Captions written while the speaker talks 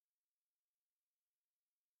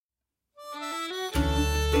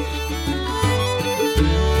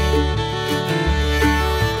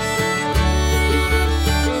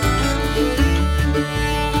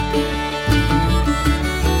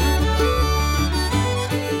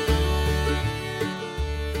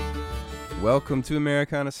Welcome to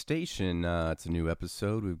Americana Station. It's a new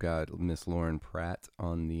episode. We've got Miss Lauren Pratt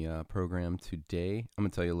on the program today. I'm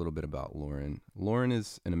going to tell you a little bit about Lauren. Lauren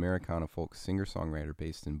is an Americana folk singer-songwriter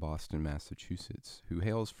based in Boston, Massachusetts, who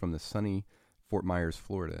hails from the sunny Fort Myers,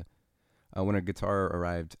 Florida. When a guitar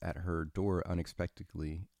arrived at her door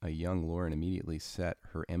unexpectedly, a young Lauren immediately set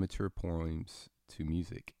her amateur poems to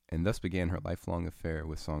music, and thus began her lifelong affair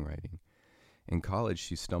with songwriting. In college,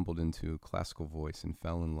 she stumbled into classical voice and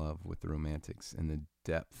fell in love with the romantics and the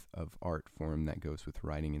depth of art form that goes with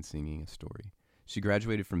writing and singing a story. She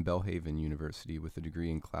graduated from Belhaven University with a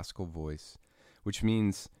degree in classical voice, which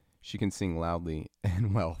means she can sing loudly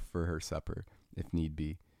and well for her supper, if need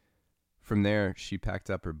be. From there, she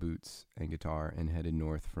packed up her boots and guitar and headed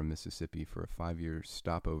north from Mississippi for a 5-year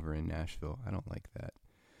stopover in Nashville. I don't like that.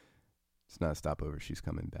 It's not a stopover. She's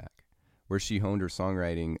coming back. Where she honed her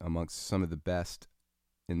songwriting amongst some of the best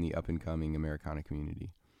in the up-and-coming Americana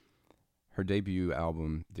community. Her debut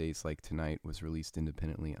album, Days Like Tonight, was released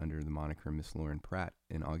independently under the moniker Miss Lauren Pratt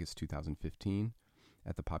in August 2015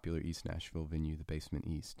 at the popular East Nashville venue, The Basement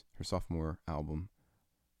East. Her sophomore album,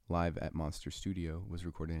 Live at Monster Studio, was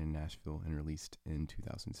recorded in Nashville and released in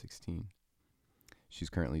 2016. She's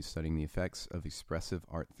currently studying the effects of expressive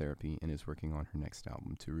art therapy and is working on her next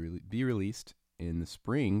album to be released in the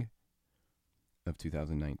spring of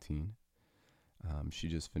 2019. She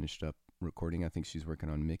just finished up recording. I think she's working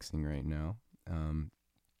on mixing right now.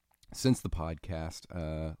 Since the podcast,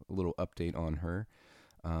 a little update on her.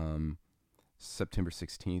 September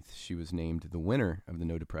 16th, she was named the winner of the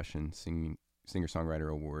No Depression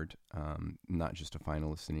Singer-Songwriter Award, not just a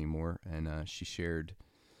finalist anymore. And she shared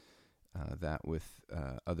that with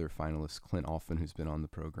other finalists, Clint Alphin, who's been on the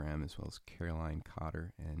program, as well as Caroline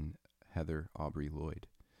Cotter and Heather Aubrey Lloyd.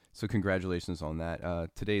 So congratulations on that.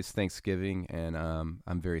 Today is Thanksgiving, and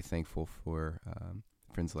I'm very thankful for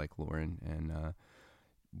friends like Lauren, and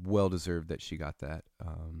well-deserved that she got that.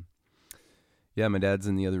 Yeah, my dad's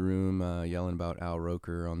in the other room yelling about Al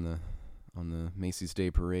Roker on the Macy's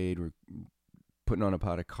Day Parade. We're putting on a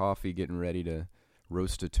pot of coffee, getting ready to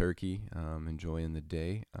roast a turkey, enjoying the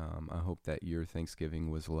day. I hope that your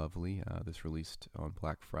Thanksgiving was lovely. This released on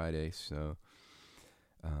Black Friday, so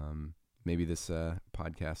maybe this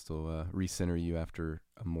podcast will recenter you after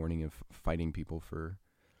a morning of fighting people for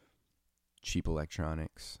cheap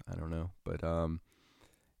electronics. I don't know. But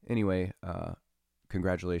anyway,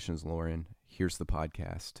 congratulations, Lauren. Here's the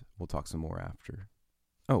podcast. We'll talk some more after.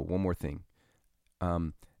 Oh, one more thing.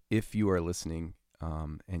 If you are listening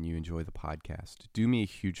and you enjoy the podcast, do me a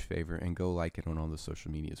huge favor and go like it on all the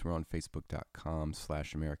social medias. We're on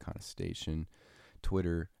Facebook.com/Americana Station,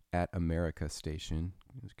 Twitter @America Station,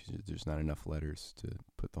 because there's not enough letters to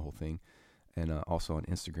put the whole thing, and also on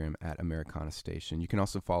Instagram @Americana Station. You can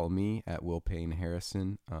also follow me Will Payne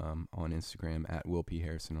Harrison on Instagram, Will P.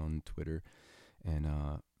 Harrison on Twitter, and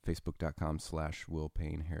Facebook.com/Will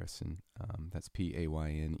Payne Harrison. That's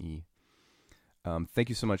Payne. Thank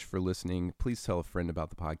you so much for listening. Please tell a friend about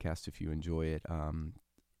the podcast if you enjoy it.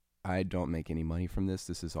 I don't make any money from this.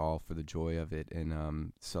 This is all for the joy of it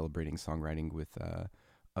and celebrating songwriting with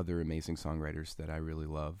other amazing songwriters that I really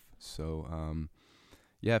love. So,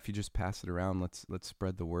 yeah, if you just pass it around, let's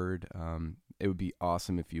spread the word. It would be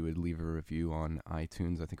awesome if you would leave a review on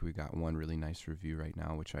iTunes. I think we got one really nice review right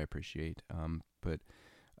now, which I appreciate. But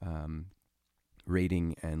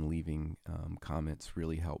rating and leaving comments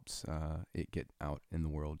really helps it get out in the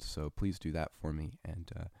world. So please do that for me. And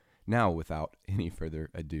now, without any further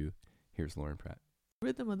ado, here's Lauren Pratt.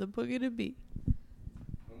 Rhythm of the boogie to beat.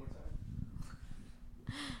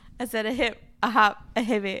 I said a hip, a hop, a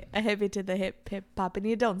heavy to the hip, hip pop, and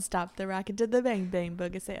you don't stop the rockin' to the bang bang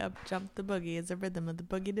boogie. Say up jump the boogie is a rhythm of the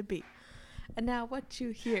boogie to beat. And now what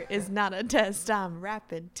you hear is not a test. I'm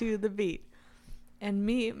rapping to the beat. And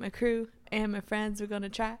me, my crew, and my friends, we're gonna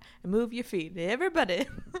try and move your feet, everybody.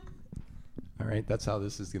 All right, that's how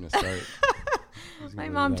this is gonna start. My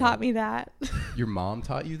mom taught me that. Your mom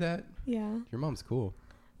taught you that? Yeah. Your mom's cool.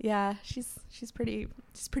 Yeah, she's pretty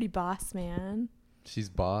boss, man. She's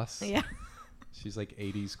boss. Yeah. She's like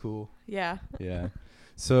 80s cool. Yeah. Yeah.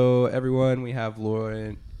 So everyone, we have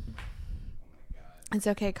Lauren. It's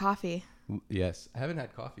okay, coffee. Yes, I haven't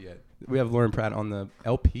had coffee yet. We have Lauren Pratt on the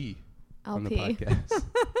LP. On the podcast.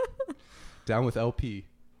 Down with LP.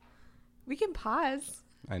 We can pause.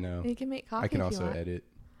 I know. We can make coffee. I can if also you want. edit.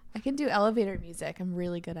 I can do elevator music. I'm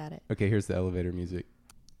really good at it. Okay, here's the elevator music.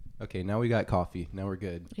 Okay, now we got coffee. Now we're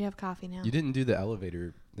good. We have coffee now. You didn't do the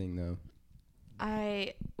elevator thing though.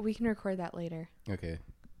 We can record that later. Okay.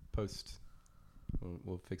 Post.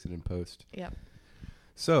 We'll fix it in post. Yep.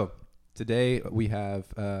 So today we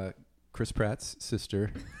have Chris Pratt's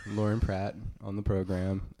sister, Lauren Pratt, on the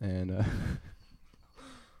program, and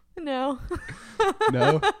No.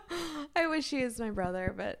 no. I wish he was my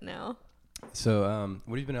brother, but no. So,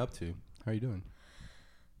 what have you been up to? How are you doing?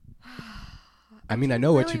 I mean, I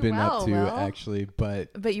know what you've been up to, actually,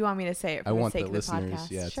 but you want me to say it for I the want sake the of the listeners,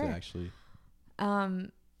 podcast? Sure. to actually.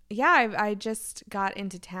 Yeah, I just got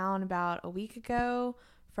into town about a week ago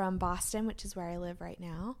from Boston, which is where I live right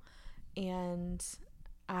now, and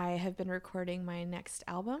I have been recording my next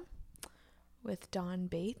album with Don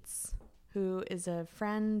Bates, who is a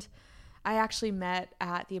friend I actually met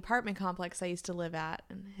at the apartment complex I used to live at,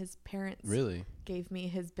 and his parents Really gave me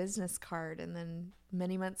his business card, and then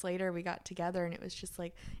many months later we got together, and it was just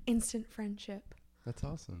like instant friendship. That's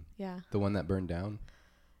awesome. Yeah. The one that burned down?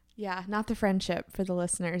 Yeah, not the friendship for the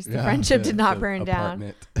listeners. The friendship did not burn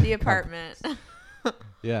down. The apartment.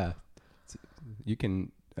 Yeah. You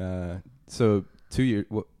can, so 2 years,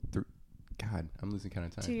 God, I'm losing count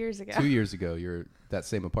of time. 2 years ago. 2 years ago, that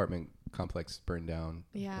same apartment complex burned down.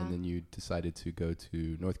 Yeah. And then you decided to go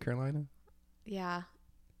to North Carolina? Yeah.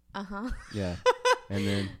 Uh-huh. Yeah. And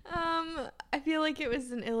then I feel like it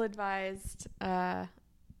was an ill-advised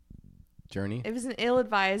journey. It was an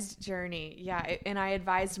ill-advised journey. Yeah, and I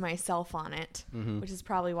advised myself on it, which is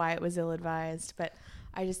probably why it was ill-advised, but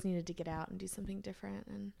I just needed to get out and do something different,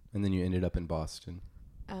 and then you ended up in Boston.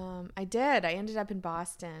 I did. I ended up in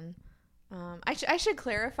Boston. I should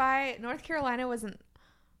clarify, North Carolina wasn't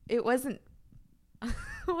it wasn't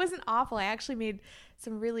awful. I actually made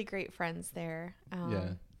some really great friends there. Yeah.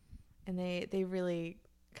 And they really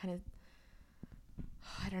kind of,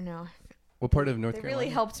 I don't know. What part of North Carolina? They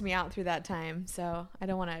really helped me out through that time. So I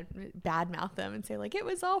don't want to badmouth them and say like, it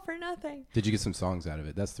was all for nothing. Did you get some songs out of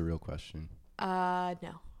it? That's the real question.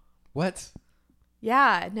 No. What?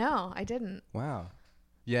 Yeah, no, I didn't. Wow.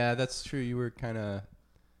 Yeah, that's true. You were kind of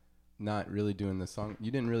not really doing the song.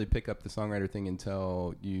 You didn't really pick up the songwriter thing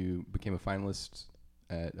until you became a finalist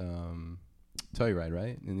at Telluride,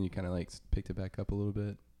 right? And then you kind of like picked it back up a little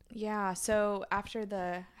bit. Yeah. So after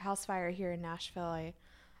the house fire here in Nashville,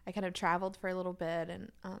 I kind of traveled for a little bit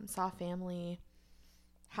and saw family,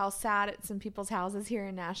 house sat at some people's houses here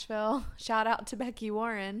in Nashville. Shout out to Becky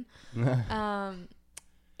Warren.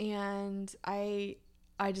 And I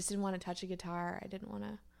just didn't want to touch a guitar. I didn't want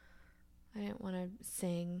to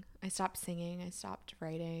sing. I stopped singing. I stopped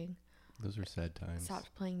writing. Those were sad times.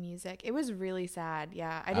 Stopped playing music. It was really sad.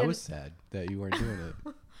 Yeah. I was sad that you weren't doing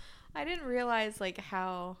it. I didn't realize like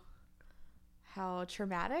how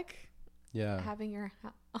traumatic having your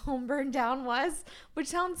home burned down was, which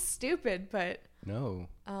sounds stupid, but no.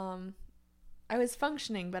 I was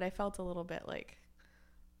functioning, but I felt a little bit like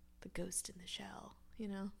the ghost in the shell, you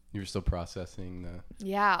know? You were still processing the...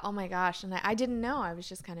 Yeah. Oh my gosh. And I didn't know. I was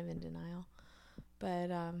just kind of in denial,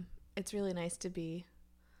 but it's really nice to be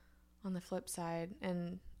on the flip side.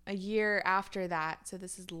 And a year after that, so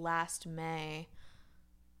this is last May,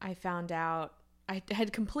 I found out, I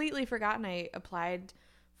had completely forgotten I applied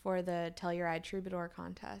for the Telluride Troubadour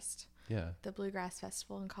contest. Yeah. The Bluegrass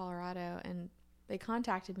Festival in Colorado. And they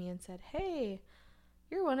contacted me and said, hey,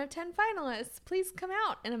 you're one of 10 finalists. Please come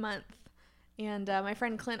out in a month. And my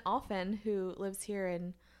friend Clint Alphin, who lives here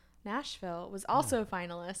in Nashville, was also a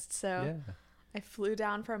finalist. So I flew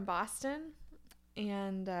down from Boston,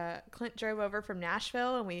 and Clint drove over from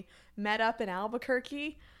Nashville, and we met up in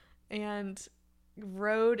Albuquerque and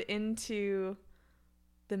rode into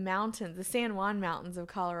the mountains, the San Juan Mountains of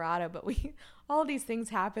Colorado. But all these things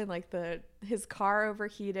happened, like his car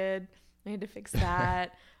overheated. We had to fix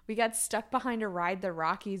that. We got stuck behind a Ride the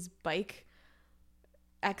Rockies bike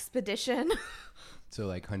expedition. So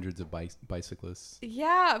like hundreds of bicyclists.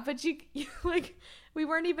 Yeah, but you like, we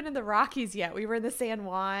weren't even in the Rockies yet. We were in the San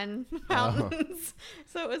Juan Mountains. Oh.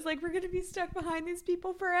 So it was like, we're going to be stuck behind these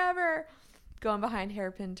people forever, going behind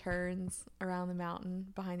hairpin turns around the mountain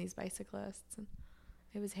behind these bicyclists. And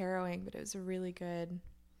it was harrowing, but it was a really good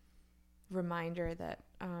reminder that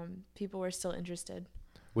people were still interested.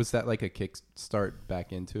 Was that like a kickstart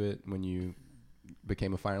back into it when you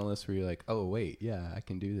became a finalist, where you're like, oh wait, yeah, I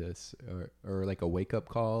can do this, or like a wake up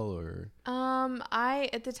call, or I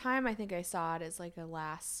at the time I think I saw it as like a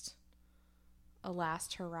last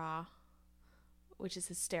hurrah, which is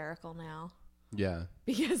hysterical now. Yeah.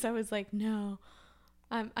 Because I was like, no,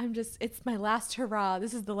 I'm just, it's my last hurrah.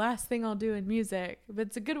 This is the last thing I'll do in music, but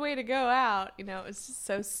it's a good way to go out. You know, it's just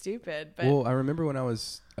so stupid. But well, I remember when I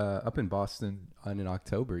was up in Boston in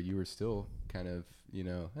October, you were still kind of, you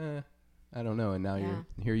know, I don't know. And now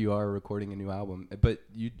here you are recording a new album, but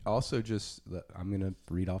you also just, I'm going to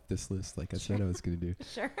read off this list like I said I was going to do.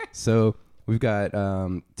 Sure. So we've got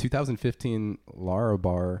 2015 Lara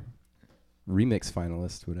Bar remix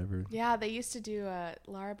finalist, whatever. Yeah, they used to do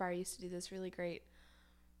Lara Bar used to do this really great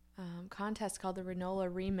contest called the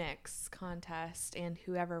Renola Remix Contest, and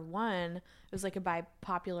whoever won, it was like a by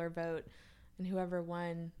popular vote, and whoever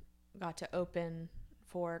won got to open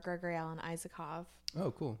for Gregory Alan Isakov.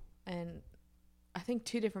 Oh, cool. And I think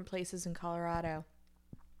 2 different places in Colorado.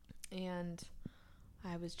 And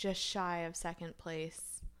I was just shy of second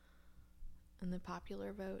place in the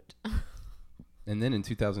popular vote. And then in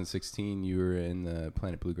 2016, you were in the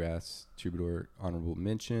Planet Bluegrass Troubadour honorable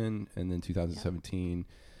mention. And then 2017,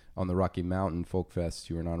 on the Rocky Mountain Folk Fest,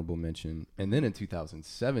 you were an honorable mention. And then in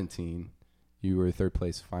 2017, you were a third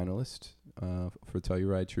place finalist for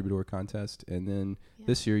Telluride Troubadour contest. And then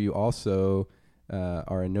this year, you also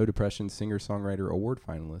are a No Depression Singer-Songwriter Award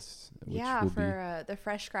finalist. Which will for the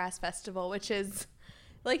Fresh Grass Festival, which is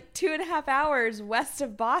like 2.5 hours west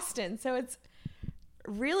of Boston. So it's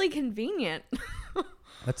really convenient.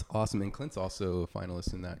 That's awesome. And Clint's also a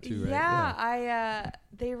finalist in that too, right? Yeah,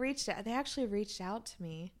 they actually reached out to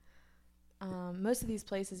me. Most of these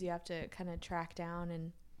places you have to kind of track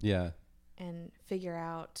down and figure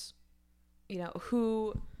out,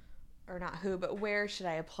 but where should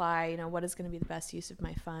I apply? What is going to be the best use of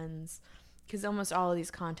my funds? Because almost all of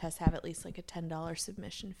these contests have at least like a $10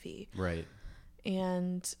 submission fee. Right.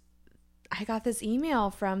 And I got this email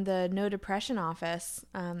from the No Depression office,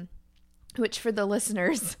 which for the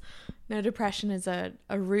listeners, No Depression is a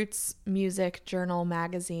roots music journal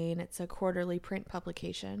magazine. It's a quarterly print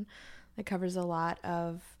publication that covers a lot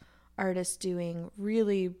of artists doing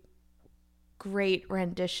really great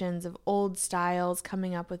renditions of old styles,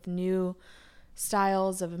 coming up with new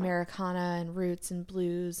styles of Americana and roots and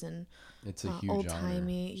blues and it's a huge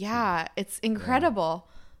old-timey. Yeah, it's incredible.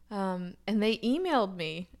 Yeah. And they emailed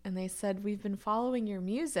me and they said, "We've been following your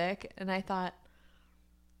music." And I thought,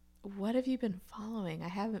 what have you been following? I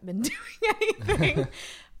haven't been doing anything.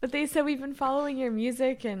 But they said, "We've been following your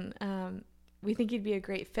music and we think you'd be a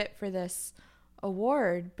great fit for this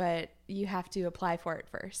award, but you have to apply for it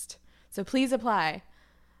first. So please apply."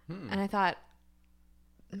 And I thought,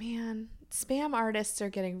 man, spam artists are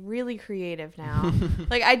getting really creative now.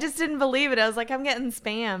 Like, I just didn't believe it. I was like, I'm getting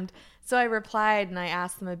spammed. So I replied and I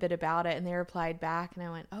asked them a bit about it and they replied back and I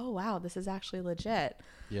went, oh, wow, this is actually legit.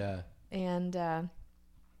 Yeah. And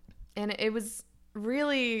it was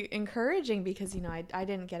really encouraging because, I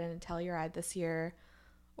didn't get into Telluride this year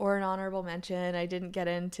or an honorable mention. I didn't get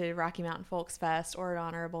into Rocky Mountain Folks Fest or an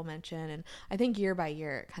honorable mention. And I think year by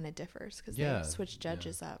year it kind of differs because they switch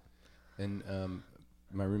judges up. And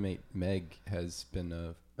my roommate Meg has been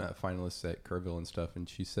a finalist at Kerrville and stuff, and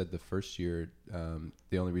she said the first year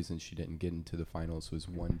the only reason she didn't get into the finals was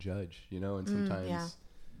one judge, and sometimes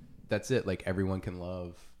that's it. Like, everyone can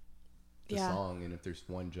love the song, and if there's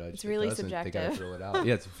one judge it's really subjective. They gotta throw it out.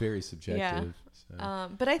 Yeah, it's very subjective. So.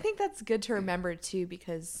 But I think that's good to remember too,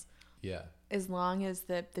 because as long as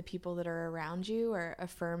the people that are around you are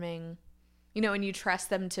affirming, and you trust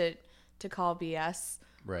them to call BS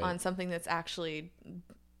on something that's actually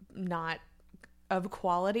not of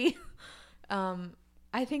quality,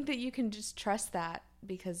 I think that you can just trust that,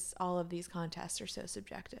 because all of these contests are so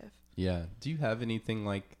subjective. Yeah. Do you have anything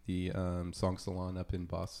like the Song Salon up in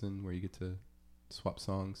Boston where you get to swap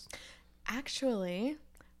songs? Actually,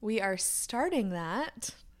 we are starting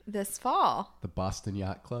that this fall. The Boston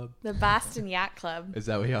Yacht Club? The Boston Yacht Club. Is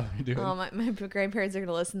that what y'all are doing? Oh, my grandparents are going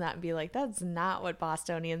to listen to that and be like, that's not what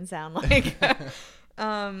Bostonians sound like.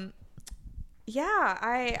 Yeah,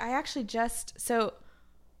 I actually so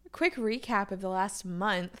quick recap of the last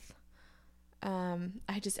month.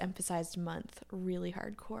 I just emphasized month, really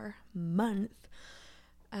hardcore month.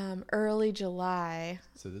 Early July.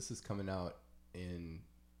 So this is coming out in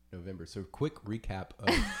November. So quick recap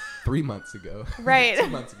of 3 months ago. Right. 2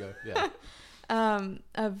 months ago. Yeah.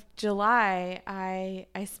 Of July,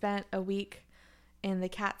 I spent a week in the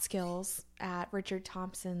Catskills at Richard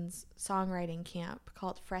Thompson's songwriting camp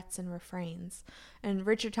called Frets and Refrains. And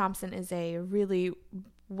Richard Thompson is a really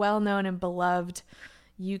well-known and beloved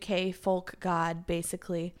UK folk god,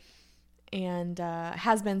 basically, and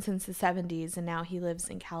has been since the 70s, and now he lives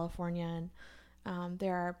in California. And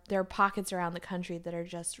there are pockets around the country that are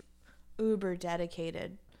just uber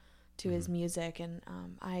dedicated to his music, and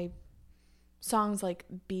songs like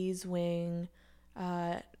Bee's Wing,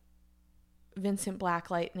 Vincent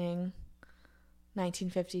Black Lightning,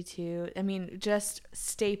 1952. I mean, just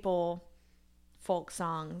staple folk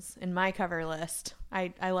songs in my cover list.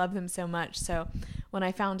 I love them so much. So when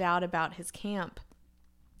I found out about his camp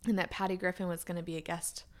and that Patty Griffin was going to be a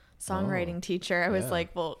guest songwriting teacher, I was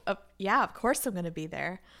like, well, of course I'm going to be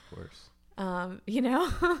there. Of course.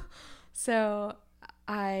 So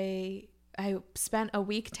I I spent a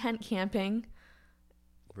week tent camping,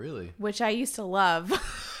 Really? which I used to love.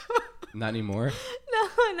 Not anymore?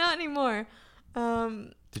 No, not anymore.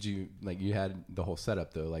 Did you, like, you had the whole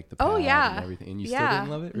setup, though, like the Oh, pad yeah. and everything, and you still didn't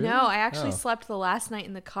love it? Really? No, I actually Oh. slept the last night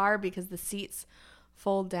in the car because the seats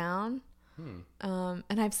fold down. And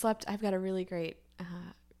I've got a really great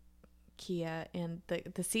Kia, and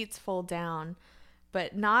the seats fold down,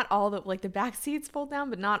 but not all the back seats fold down,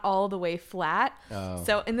 but not all the way flat. Oh.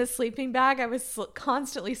 So in the sleeping bag, I was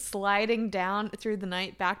constantly sliding down through the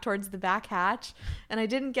night back towards the back hatch, and I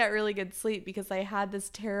didn't get really good sleep because I had this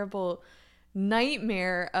terrible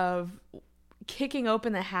nightmare of kicking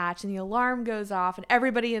open the hatch and the alarm goes off and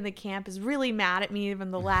everybody in the camp is really mad at me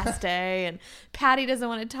from the last day, and Patty doesn't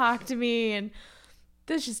want to talk to me, and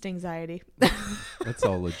there's just anxiety. That's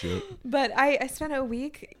all legit. But I spent a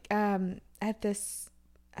week at this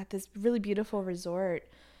really beautiful resort,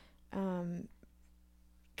 kind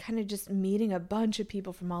of just meeting a bunch of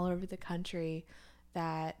people from all over the country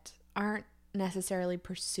that aren't necessarily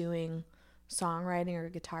pursuing songwriting or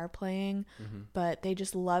guitar playing, but they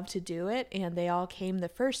just love to do it, and they all came the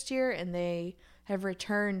first year and they have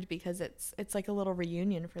returned because it's like a little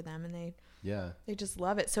reunion for them, and they just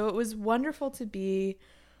love it. So it was wonderful to be,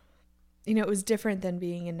 it was different than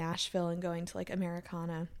being in Nashville and going to like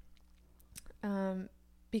Americana,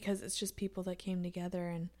 because it's just people that came together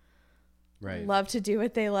and love to do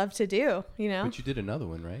what they love to do, But you did another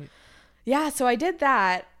one, right? Yeah, so I did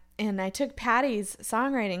that. And I took Patty's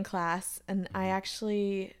songwriting class, and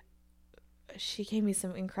she gave me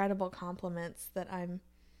some incredible compliments that I'm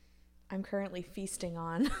currently feasting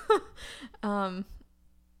on.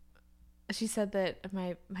 She said that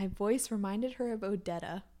my voice reminded her of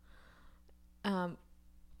Odetta. And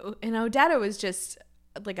Odetta was just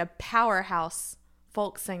like a powerhouse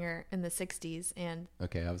folk singer in the 60s. And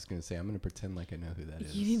okay, I was going to say, I'm going to pretend like I know who that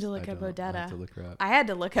is. You need to look up Odetta. I have to look her up. I had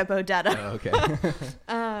to look up Odetta. Oh, okay.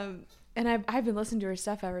 And I've been listening to her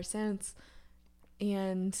stuff ever since,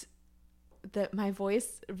 and that my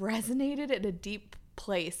voice resonated at a deep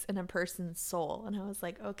place in a person's soul, and I was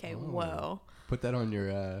like, okay, whoa. Put that on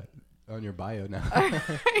your bio now. All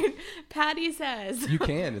right. Patty says you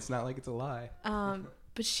can. It's not like it's a lie.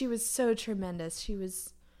 But she was so tremendous. She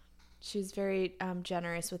was very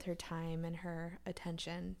generous with her time and her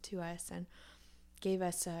attention to us, and gave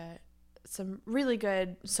us some really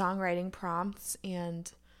good songwriting prompts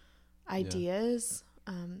and ideas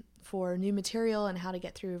for new material and how to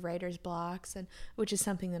get through writer's blocks, and which is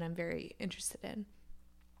something that I'm very interested in,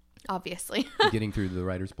 obviously. Getting through the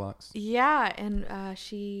writer's blocks? Yeah, and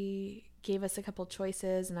she gave us a couple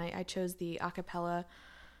choices, and I chose the a cappella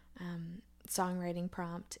songwriting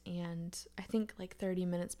prompt, and I think like 30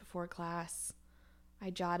 minutes before class I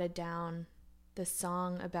jotted down this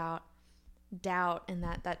song about doubt and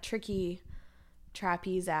that tricky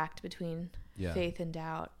trapeze act between faith and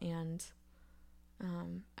doubt, and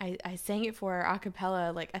I sang it for her a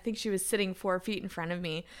cappella. Like, I think she was sitting 4 feet in front of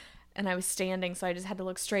me and I was standing, so I just had to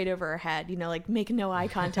look straight over her head, like make no eye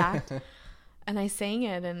contact. And I sang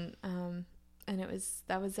it, and that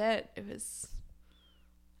was it.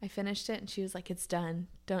 I finished it, and she was like, "It's done.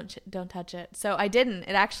 Don't touch it." So I didn't.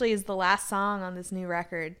 It actually is the last song on this new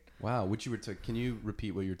record. Wow. Can you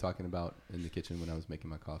repeat what you were talking about in the kitchen when I was making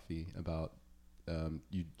my coffee about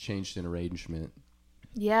you changed an arrangement?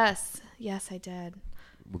 Yes, I did.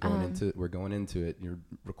 We're going into it. You're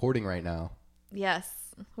recording right now. Yes.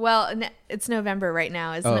 Well, it's November right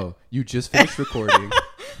now, isn't it? Oh, you just finished recording.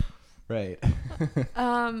 Right.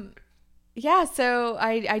 Yeah, so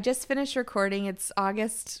I just finished recording. It's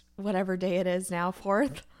August, whatever day it is now,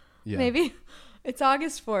 4th, maybe. It's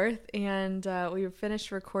August 4th, and we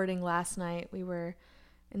finished recording last night. We were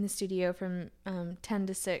in the studio from 10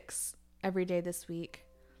 to 6 every day this week,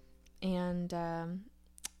 and I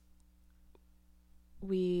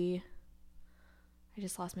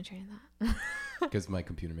just lost my train of thought. Because my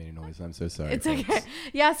computer made a noise. I'm so sorry. It's okay.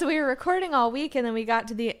 Yeah, so we were recording all week, and then we got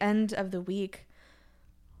to the end of the week,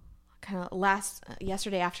 kind of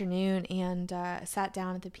yesterday afternoon, and sat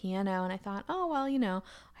down at the piano, and I thought, oh, well, I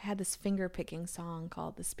had this finger-picking song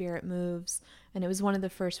called The Spirit Moves, and it was one of the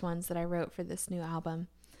first ones that I wrote for this new album,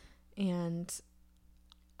 and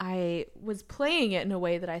I was playing it in a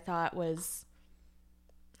way that I thought was,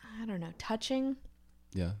 I don't know, touching.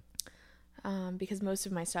 Yeah. Because most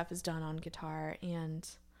of my stuff is done on guitar, and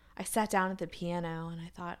I sat down at the piano and I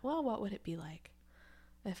thought, well, what would it be like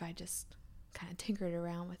if I just kind of tinkered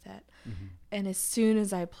around with it? Mm-hmm. And as soon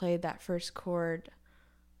as I played that first chord,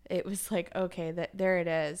 it was like, okay, there it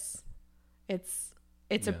is. It's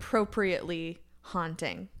appropriately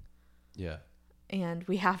haunting. Yeah. and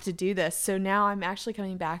we have to do this. So now I'm actually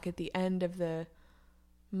coming back at the end of the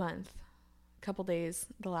month, a couple days,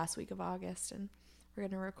 the last week of August, and we're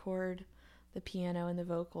going to record the piano and the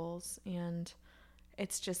vocals, and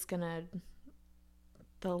it's just going to,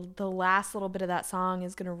 the last little bit of that song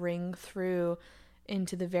is going to ring through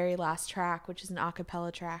into the very last track, which is an a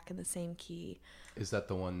cappella track in the same key. Is that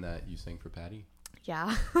the one that you sang for Patty?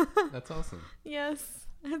 Yeah. That's awesome. Yes.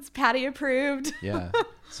 It's Patty approved. Yeah.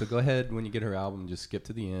 So go ahead, when you get her album, just skip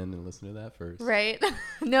to the end and listen to that first. Right.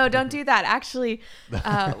 No, don't do that. Actually,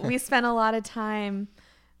 we spent a lot of time,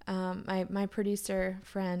 my producer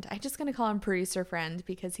friend, I'm just going to call him producer friend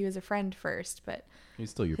because he was a friend first, but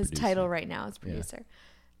he's still your his producer. title right now is producer. Yeah.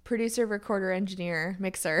 Producer, recorder, engineer,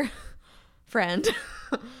 mixer, friend.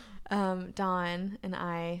 Dawn and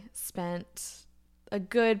I spent a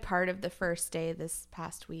good part of the first day this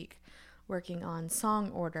past week working on song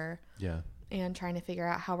order. Yeah. And trying to figure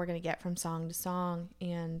out how we're going to get from song to song.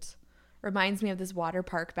 And reminds me of this water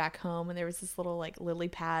park back home when there was this little like lily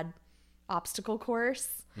pad obstacle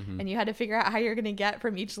course. And you had to figure out how you're going to get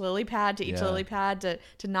from each lily pad to each lily pad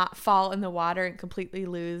to not fall in the water and completely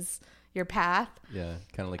lose your path. Yeah,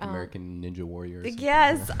 kind of like American Ninja Warrior.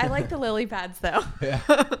 Yes, I like the lily pads though.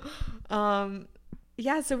 Yeah.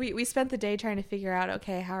 Yeah, so we spent the day trying to figure out,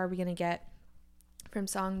 okay, how are we going to get from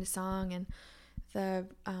song to song? And the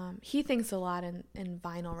he thinks a lot in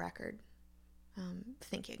vinyl record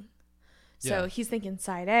thinking. So he's thinking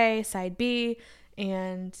side A, side B,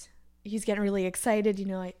 and he's getting really excited. You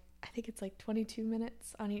know, I think it's like 22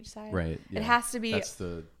 minutes on each side. Right. Yeah. It has to be. That's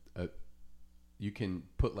the you can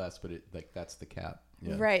put less, but that's the cap.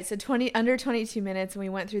 Yeah. Right. So under 22 minutes, and we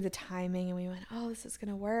went through the timing, and we went, oh, this is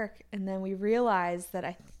gonna work. And then we realized that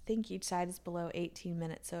I think each side is below 18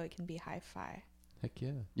 minutes, so it can be hi-fi. Heck yeah.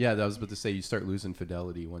 Yeah, I was about to say you start losing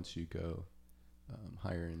fidelity once you go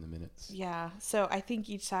higher in the minutes. Yeah. So I think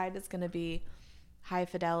each side is gonna be high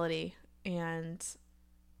fidelity, and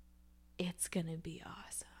it's gonna be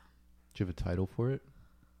awesome. Do you have a title for it?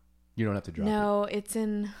 You don't have to drop it. No, it's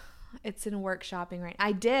in workshopping right now.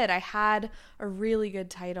 I had a really good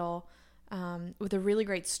title with a really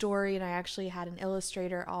great story, and I actually had an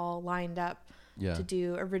illustrator all lined up to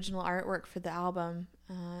do original artwork for the album.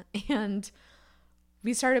 And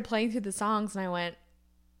we started playing through the songs, and I went,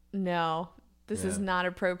 no, this is not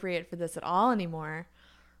appropriate for this at all anymore.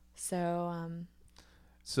 So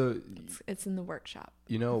it's in the workshop.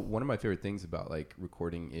 You know, one of my favorite things about like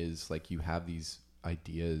recording is like you have these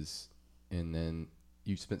ideas, and then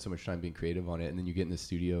you spent so much time being creative on it, and then you get in the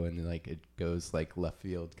studio and then like it goes like left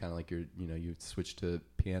field, kind of like you switch to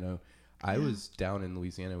piano. I was down in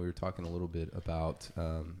Louisiana. We were talking a little bit about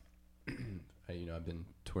I've been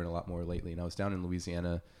touring a lot more lately, and I was down in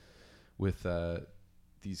Louisiana with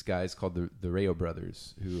these guys called the Rayo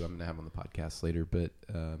Brothers, who I'm gonna have on the podcast later, but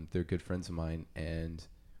they're good friends of mine. And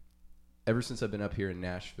ever since I've been up here in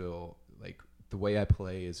Nashville, like the way I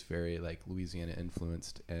play is very like Louisiana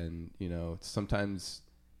influenced, and sometimes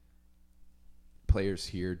players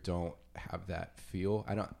here don't have that feel.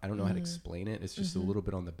 I don't know how to explain it. It's just a little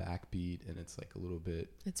bit on the backbeat, and it's like a little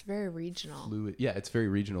bit. It's very regional. Fluid. Yeah, it's very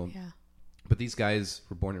regional. Yeah. But these guys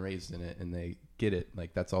were born and raised in it, and they get it.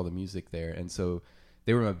 Like that's all the music there, and so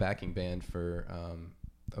they were my backing band for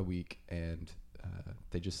a week, and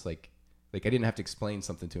they just like I didn't have to explain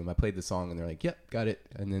something to them. I played the song, and they're like, "Yep, got it."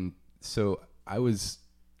 And then so I was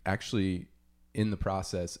actually in the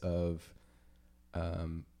process of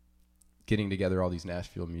getting together all these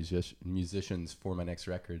Nashville musicians for my next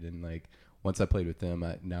record, and like once I played with them,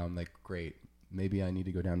 now I'm like, great, maybe I need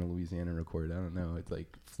to go down to Louisiana and record. I don't know. It's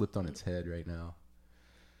like flipped on its head right now.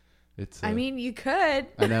 It's. I mean, you could.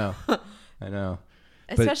 I know.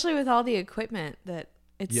 Especially with all the equipment that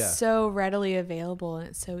it's so readily available, and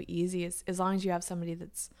it's so easy as long as you have somebody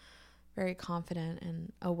that's very confident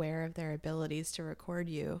and aware of their abilities to record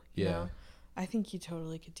you. You know? I think you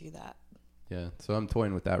totally could do that. Yeah. So I'm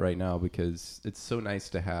toying with that right now because it's so nice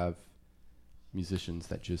to have musicians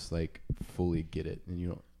that just like fully get it,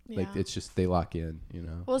 and like it's just they lock in,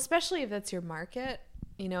 Well, especially if that's your market,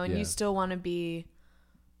 and you still want to be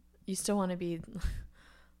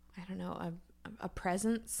I don't know, a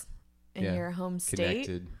presence in your home state.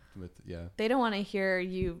 Connected with They don't want to hear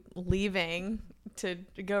you leaving to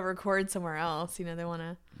go record somewhere else. They want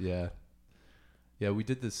to. Yeah. We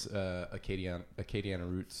did this Acadiana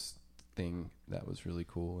Roots thing that was really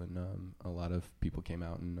cool, and a lot of people came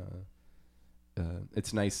out, and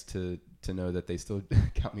it's nice to know that they still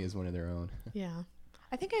count me as one of their own. Yeah.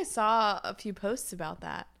 I think I saw a few posts about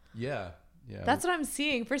that. Yeah. That's what I'm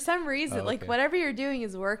seeing. For some reason, okay. Like whatever you're doing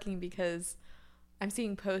is working, because I'm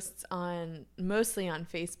seeing posts mostly on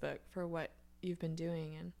Facebook for what you've been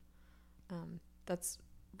doing, and that's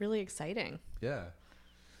really exciting. Yeah.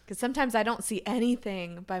 Because sometimes I don't see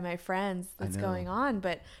anything by my friends that's know. going on,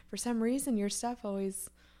 but for some reason your stuff always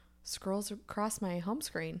scrolls across my home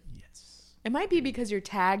screen. Yes. It might be because you're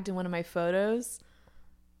tagged in one of my photos.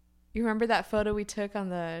 You remember that photo we took on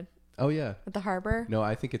the Oh yeah. at the harbor? No,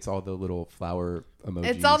 I think it's all the little flower emojis.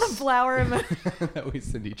 It's all the flower emojis. that we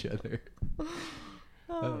send each other.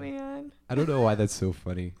 Oh man. I don't know why that's so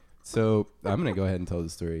funny. So I'm going to go ahead and tell the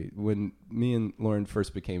story. When me and Lauren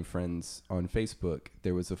first became friends on Facebook,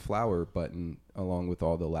 there was a flower button along with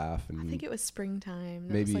all the laugh. And I think it was springtime.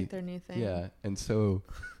 That maybe was like their new thing. Yeah. And so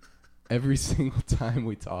every single time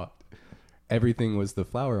we talked, everything was the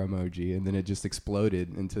flower emoji, and then it just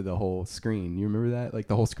exploded into the whole screen. You remember that? Like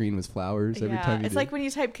the whole screen was flowers every time you it's did. like when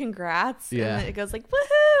you type congrats Yeah. and then it goes like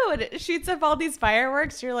woohoo and it shoots up all these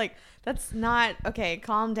fireworks. You're like, that's not okay,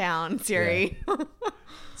 calm down, Siri. Yeah.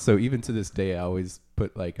 So even to this day, I always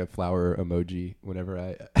put like a flower emoji whenever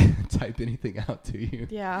I type anything out to you.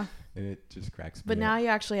 Yeah. And it just cracks me But up. now you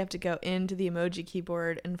actually have to go into the emoji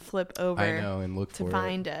keyboard and flip over I know, and look to for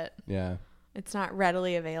find it. Yeah. It's not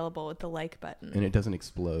readily available with the like button. And it doesn't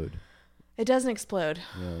explode. It doesn't explode.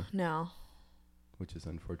 No. No. Which is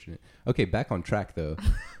unfortunate. Okay, back on track though.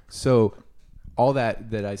 So all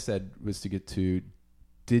that I said was to get to,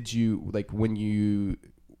 did you, like when you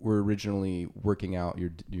were originally working out your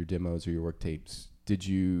demos or your work tapes, did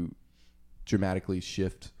you dramatically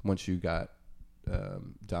shift once you got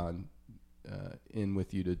Don in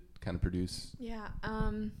with you to kind of produce? Yeah.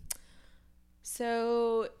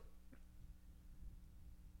 So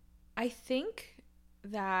I think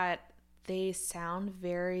that they sound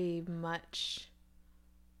very much,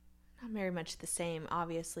 not very much the same,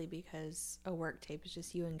 obviously, because a work tape is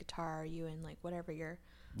just you and guitar, you and like whatever your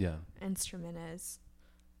instrument is.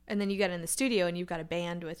 And then you get in the studio and you've got a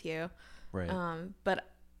band with you. Right. But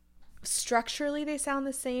structurally they sound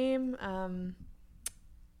the same.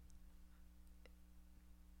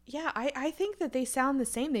 Yeah, I think that they sound the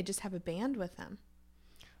same. They just have a band with them.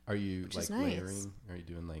 Are you which like is nice. layering? Are you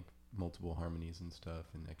doing like multiple harmonies and stuff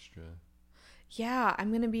and extra? Yeah, I'm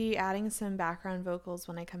going to be adding some background vocals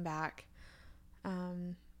when I come back.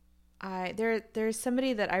 There's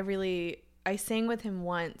somebody that I sang with him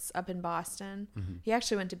once up in Boston. Mm-hmm. He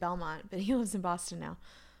actually went to Belmont, but he lives in Boston now.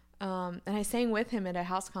 And I sang with him at a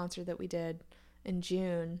house concert that we did in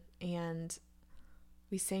June, and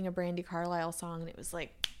we sang a Brandi Carlile song, and it was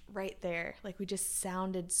like right there. Like we just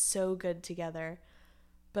sounded so good together.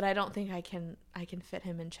 But I don't think I can fit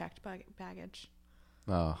him in checked baggage.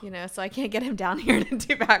 Oh. You know, so I can't get him down here to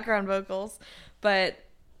do background vocals. But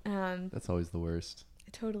that's always the worst.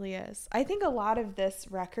 it totally is. I think a lot of this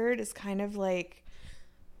record is kind of like,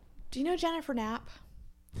 do you know Jennifer Knapp?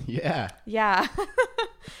 Yeah. Yeah.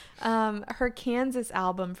 Her Kansas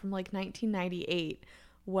album from like 1998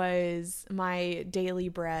 was my daily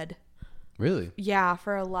bread. Really? Yeah,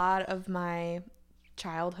 for a lot of my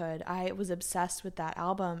childhood. I was obsessed with that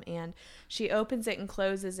album, and she opens it and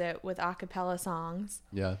closes it with a cappella songs.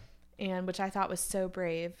 Yeah. And which I thought was so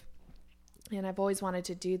brave. And I've always wanted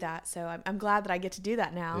to do that. So I'm glad that I get to do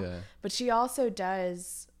that now. Yeah. But she also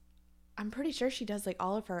does, I'm pretty sure she does like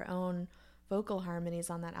all of her own vocal harmonies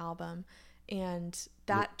on that album. And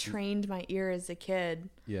that trained my ear as a kid.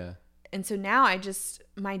 Yeah. And so now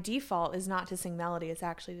my default is not to sing melody, it's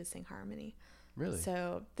actually to sing harmony. Really?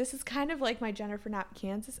 So this is kind of like my Jennifer Knapp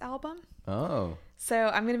Kansas album. Oh. So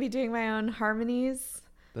I'm going to be doing my own harmonies.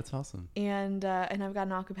 That's awesome. And I've got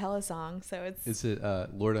an a cappella song. So it's... Is it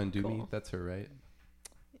Lord Undo Me? Cool. That's her, right?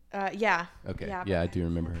 Yeah. Okay. Yeah, Yeah, I but do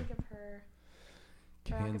remember can't her. think of her.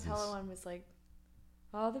 Kansas. Her a cappella one was like,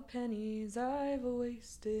 all the pennies I've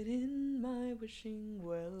wasted in my wishing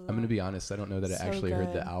well. I'm going to be honest. I don't know that I So actually heard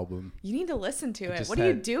the good. album. You need to listen to It it. just What are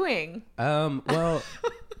you had- doing? Well,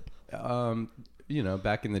 you know,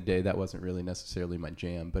 back in the day, that wasn't really necessarily my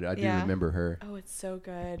jam, but I do Yeah. remember her. Oh, it's so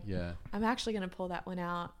good. Yeah. I'm actually going to pull that one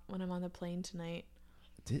out when I'm on the plane tonight.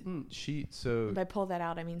 Didn't she? So By pull that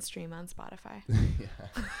out, I mean stream on Spotify. yeah.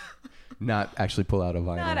 Not actually pull out a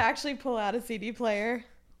vinyl. Not actually pull out a CD player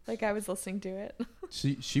like I was listening to it.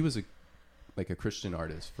 She was a Christian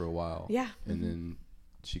artist for a while. Yeah. And then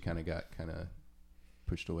she kind of got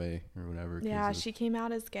pushed away or whatever. 'cause Yeah, of- she came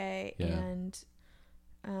out as gay, Yeah.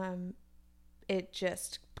 and it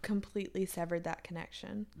just completely severed that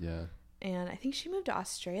connection. Yeah. And I think she moved to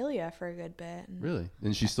Australia for a good bit. And Really?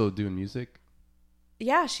 And she's still doing music?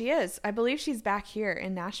 yeah, she is. I believe she's back here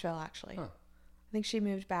in Nashville, actually. Huh. I think she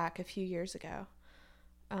moved back a few years ago.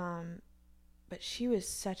 But she was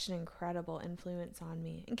such an incredible influence on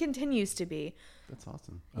me and continues to be. That's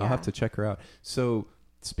awesome. Yeah. I'll have to check her out. So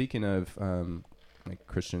speaking of like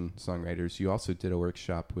Christian songwriters, you also did a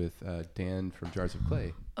workshop with Dan from Jars of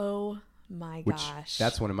Clay. Oh my gosh.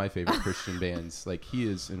 That's one of my favorite Christian bands. Like, he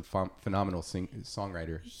is a phenomenal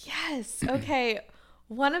songwriter. Yes. Okay.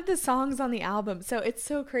 One of the songs on the album, so it's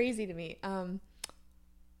so crazy to me.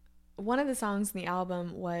 One of the songs in the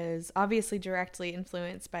album was obviously directly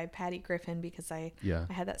influenced by Patty Griffin because I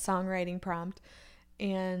had that songwriting prompt.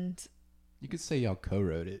 And you could say y'all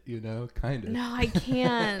co-wrote it, kind of. No, I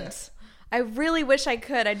can't. I really wish I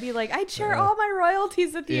could. I'd be like, I'd share all my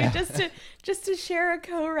royalties with you just to share a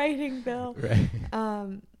co-writing bill.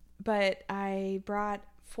 Right. But I brought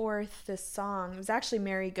forth this song. It was actually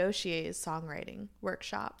Mary Gauchier's songwriting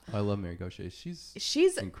workshop. I love Mary Gauthier.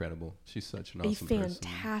 She's incredible. She's such an awesome person. A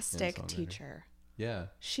fantastic teacher. Yeah.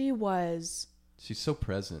 She's so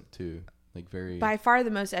present too. Like, very by far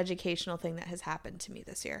the most educational thing that has happened to me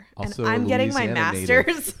this year. Also, and I'm getting my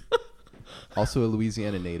master's. Also a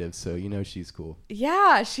Louisiana native, so she's cool.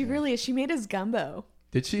 Yeah, she really is. She made us gumbo.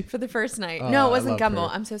 Did she? For the first night. No, it wasn't gumbo.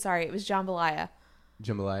 Her. I'm so sorry. It was jambalaya.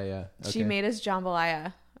 Jambalaya. Okay. She made us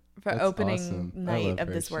jambalaya for That's opening awesome. night of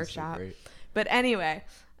this workshop. So but anyway,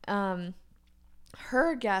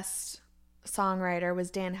 her guest songwriter was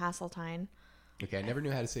Dan Hasseltine. Okay, I never knew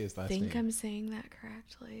how to say his last name. I think I'm saying that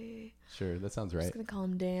correctly. Sure, that sounds right. I'm just going to call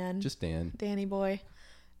him Dan. Just Dan. Danny boy.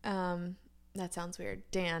 That sounds weird.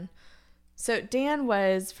 Dan. So Dan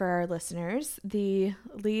was, for our listeners, the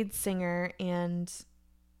lead singer, and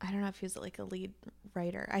I don't know if he was like a lead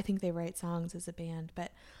writer. I think they write songs as a band,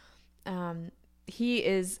 but he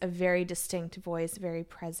is a very distinct voice, very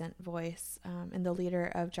present voice, and the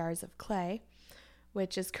leader of Jars of Clay,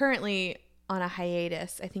 which is currently on a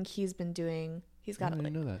hiatus. I think he's got I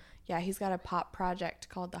didn't know that. Yeah, he's got a pop project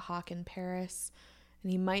called The Hawk in Paris,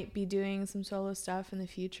 and he might be doing some solo stuff in the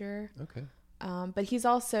future. Okay. But he's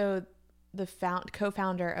also the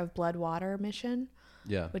co-founder of Blood Water Mission,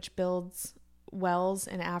 which builds wells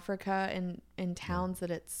in Africa and in towns that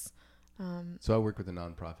it's. So I work with a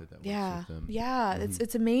nonprofit that works with them. Yeah,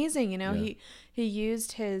 it's amazing. He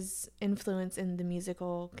used his influence in the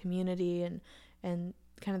musical community and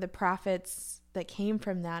kind of the profits that came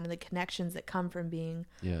from that and the connections that come from being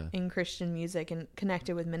in Christian music and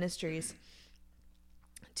connected with ministries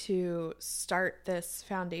to start this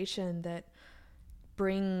foundation that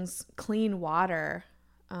brings clean water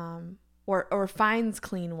or finds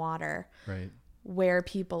clean water where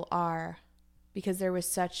people are, because there was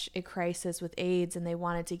such a crisis with AIDS and they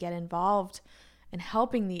wanted to get involved in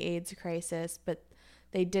helping the AIDS crisis, but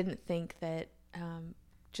they didn't think that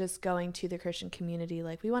just going to the Christian community,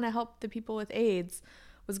 like, we want to help the people with AIDS,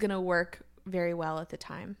 was going to work very well at the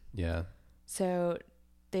time. Yeah. So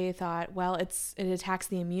they thought, well, it attacks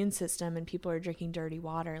the immune system and people are drinking dirty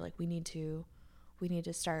water. Like, we need to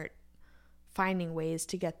start finding ways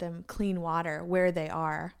to get them clean water where they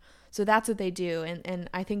are. So that's what they do. And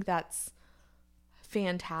I think that's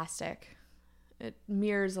fantastic. It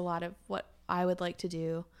mirrors a lot of what I would like to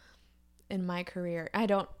do in my career.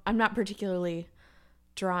 I'm not particularly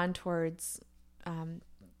drawn towards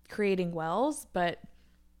creating wells, but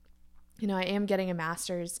I am getting a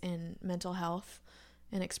master's in mental health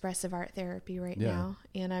and expressive art therapy right now,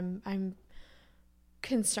 and I'm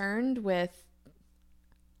concerned with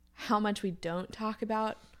how much we don't talk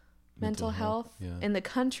about mental health in the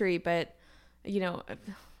country, but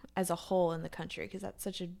as a whole in the country, because that's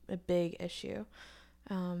such a big issue.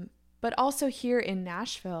 But also here in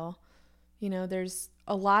Nashville, there's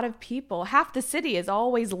a lot of people. Half the city is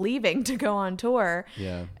always leaving to go on tour.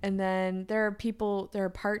 Yeah. And then there are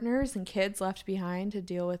partners and kids left behind to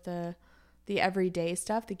deal with the everyday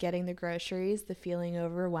stuff, the getting the groceries, the feeling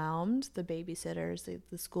overwhelmed, the babysitters,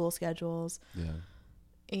 the school schedules. Yeah.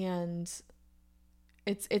 And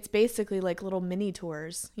it's basically like little mini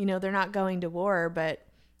tours. They're not going to war, but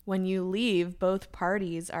when you leave, both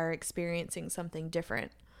parties are experiencing something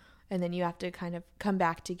different. And then you have to kind of come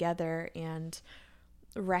back together and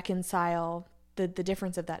reconcile the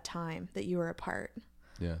difference of that time that you were apart.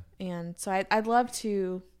 Yeah. And so I'd love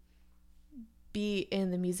to be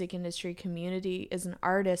in the music industry community as an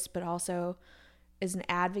artist, but also as an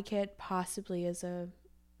advocate, possibly as a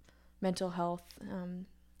mental health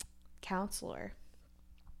counselor.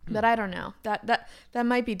 But I don't know. That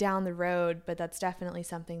might be down the road, but that's definitely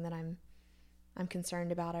something that I'm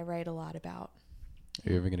concerned about. I write a lot about.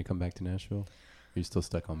 Are you ever going to come back to Nashville? Or are you still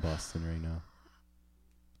stuck on Boston right now?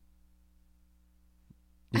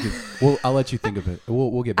 Well, I'll let you think of it.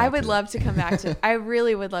 We'll get back to it. I would love to come back to I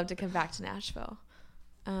really would love to come back to Nashville.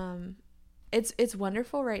 It's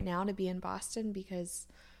wonderful right now to be in Boston because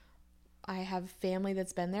I have family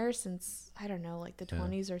that's been there since, I don't know, like the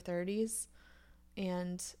 20s or 30s.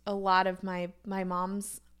 And a lot of my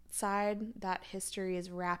mom's side, that history is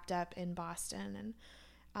wrapped up in Boston.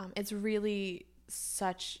 And it's really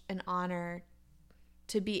such an honor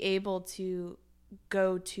to be able to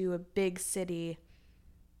go to a big city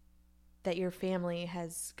that your family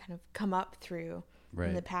has kind of come up through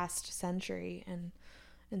in the past century, and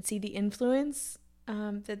see the influence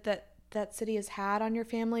that city has had on your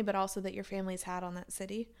family, but also that your family's had on that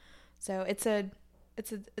city. So it's a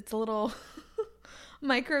little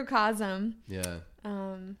microcosm. Yeah.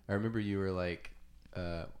 I remember you were like,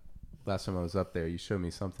 last time I was up there, you showed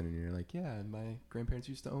me something and you're like, yeah, my grandparents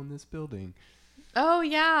used to own this building. Oh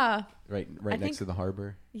yeah. Right next to the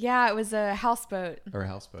harbor. Yeah, it was a houseboat. Or a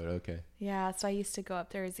houseboat, okay. Yeah, so I used to go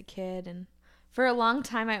up there as a kid, and for a long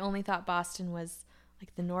time I only thought Boston was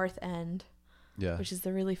like the North End. Yeah. Which is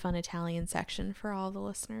the really fun Italian section for all the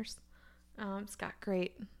listeners. It's got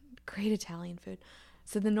great Italian food.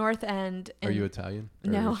 So the North End. Are you Italian? Or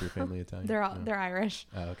no. Is your family Italian? They're Irish.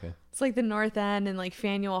 Oh, okay. It's like the North End and like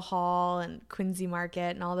Faneuil Hall and Quincy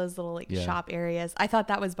Market and all those little like shop areas. I thought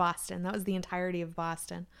that was Boston. That was the entirety of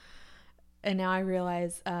Boston. And now I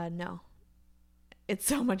realize, no, it's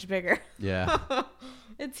so much bigger. Yeah.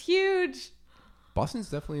 It's huge. Boston's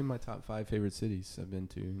definitely in my top 5 favorite cities I've been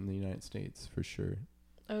to in the United States, for sure.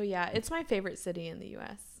 Oh yeah, it's my favorite city in the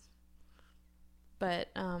U.S. But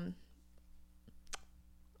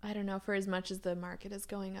I don't know, for as much as the market is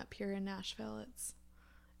going up here in Nashville,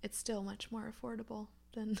 it's still much more affordable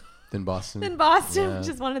than Boston. Which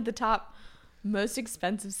is one of the top most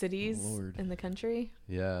expensive cities in the country.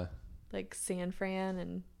 Yeah. Like San Fran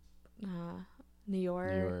and New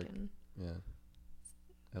York and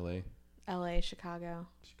LA, Chicago.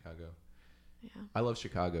 Yeah. I love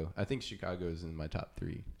Chicago. I think Chicago is in my top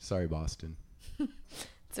 3. Sorry, Boston.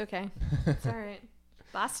 It's okay. It's all right.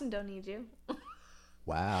 Boston don't need you.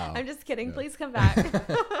 Wow. I'm just kidding. No. Please come back.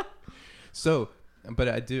 So, but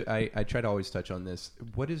I try to always touch on this.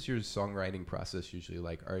 What is your songwriting process usually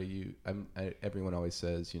like? Everyone always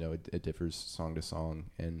says, it differs song to song,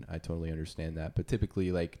 and I totally understand that. But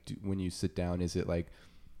typically, like, when you sit down, is it like,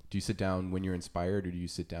 do you sit down when you're inspired, or do you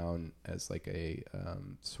sit down as like a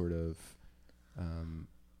sort of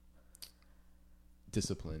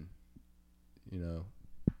discipline?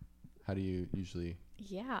 How do you usually?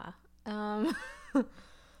 Yeah. The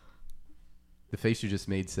face you just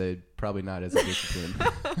made said probably not as a discipline.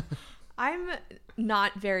 I'm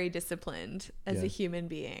not very disciplined as a human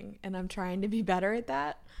being, and I'm trying to be better at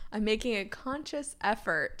that. I'm making a conscious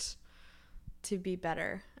effort to be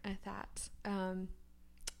better at that.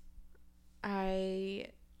 I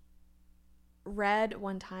read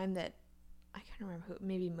one time that, I can't remember who,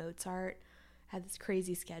 maybe Mozart had this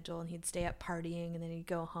crazy schedule, and he'd stay up partying, and then he'd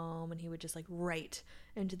go home, and he would just like write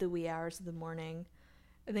into the wee hours of the morning,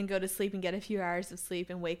 and then go to sleep and get a few hours of sleep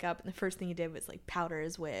and wake up, and the first thing he did was like powder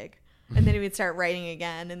his wig, and then he would start writing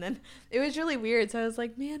again, and then it was really weird. So I was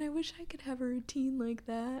like, man, I wish I could have a routine like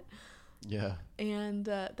that. Yeah. And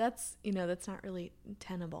that's not really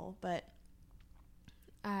tenable, but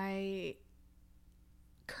I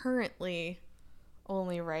currently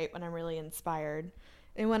only write when I'm really inspired.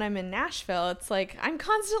 And when I'm in Nashville, it's like I'm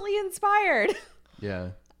constantly inspired.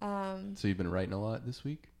 Yeah. So you've been writing a lot this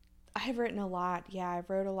week? I have written a lot. Yeah, I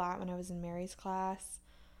wrote a lot when I was in Mary's class.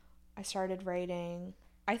 I started writing.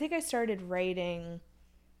 I think I started writing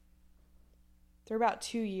for about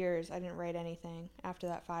 2 years. I didn't write anything after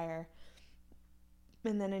that fire.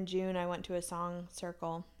 And then in June, I went to a song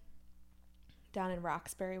circle down in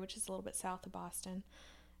Roxbury, which is a little bit south of Boston,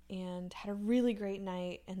 and had a really great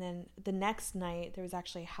night. And then the next night, there was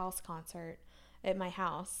actually a house concert at my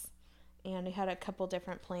house, and we had a couple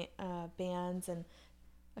different bands, and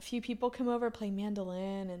a few people come over, play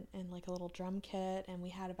mandolin and like a little drum kit, and we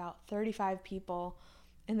had about 35 people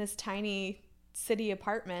in this tiny city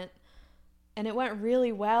apartment, and it went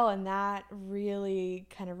really well, and that really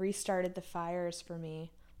kind of restarted the fires for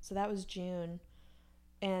me. So that was June,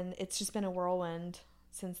 and it's just been a whirlwind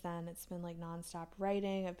since then. It's been like nonstop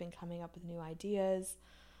writing. I've been coming up with new ideas.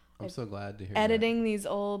 I'm so glad to hear editing these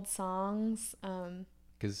old songs.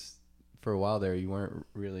 Because for a while there, you weren't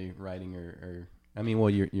really writing or I mean, well,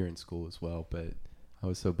 you're in school as well, but I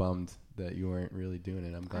was so bummed that you weren't really doing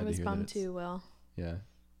it. I'm glad to hear that. I was bummed too, Will. Yeah.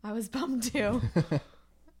 I was bummed too.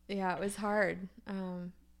 Yeah, it was hard.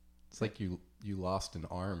 It's like you lost an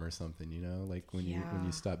arm or something, like when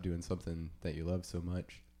you stop doing something that you love so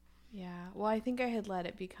much. Yeah. Well, I think I had let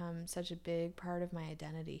it become such a big part of my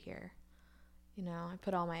identity here. I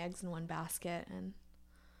put all my eggs in one basket, and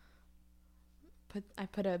put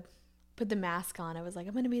the mask on. I was like,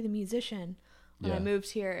 I'm going to be the musician when I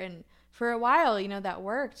moved here. And for a while, you know, that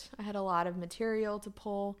worked. I had a lot of material to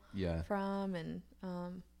pull from, and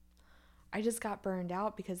I just got burned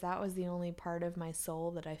out because that was the only part of my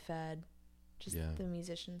soul that I fed, just the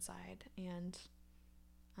musician side. And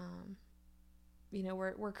you know,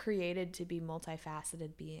 we're created to be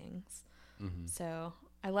multifaceted beings. So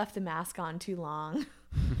I left the mask on too long.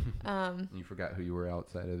 You forgot who you were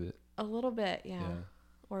outside of it. A little bit, yeah.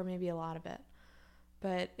 Or maybe a lot of it.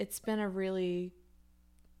 But it's been a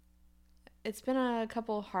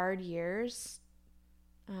couple hard years,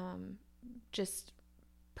 just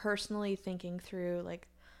personally thinking through, like,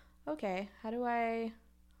 okay, how do I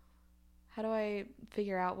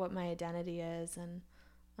figure out what my identity is, and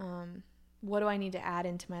what do I need to add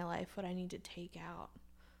into my life, what I need to take out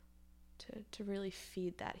to really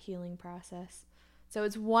feed that healing process. So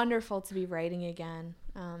it's wonderful to be writing again.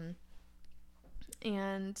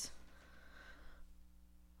 And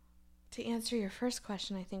to answer your first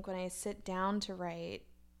question, I think when I sit down to write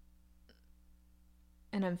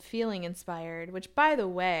and I'm feeling inspired, which, by the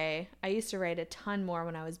way, I used to write a ton more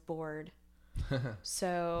when I was bored.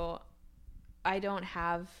 So I don't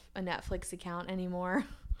have a Netflix account anymore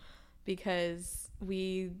because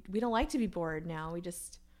we don't like to be bored now. We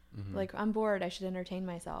just like, I'm bored, I should entertain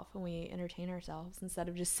myself, and we entertain ourselves instead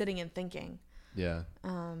of just sitting and thinking. Yeah.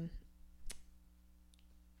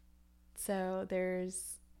 So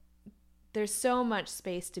there's so much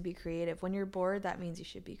space to be creative. When you're bored, that means you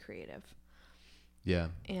should be creative. Yeah.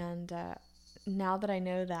 And now that I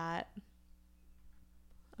know that,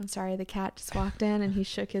 I'm sorry, the cat just walked in and he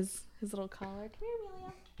shook his little collar. Come here,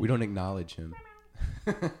 Amelia. We don't acknowledge him.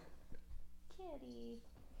 Kitty.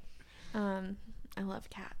 I love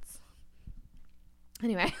cats.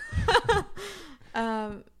 Anyway.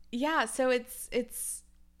 Yeah, so it's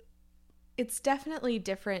definitely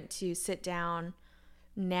different to sit down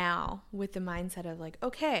now with the mindset of, like,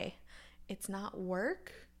 okay, it's not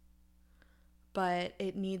work, but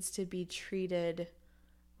it needs to be treated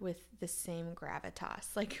with the same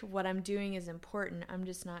gravitas. Like, what I'm doing is important. I'm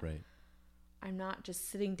just not, I'm not just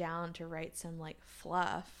sitting down to write some, like,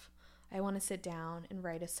 fluff. I want to sit down and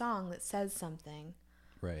write a song that says something.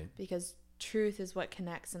 Right. Because truth is what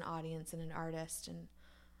connects an audience and an artist, and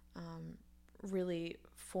really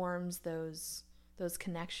forms those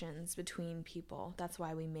connections between people. That's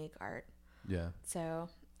why we make art. Yeah. So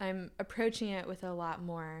I'm approaching it with a lot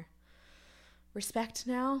more respect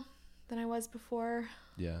now than I was before.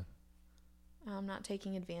 Yeah. I'm not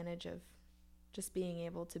taking advantage of just being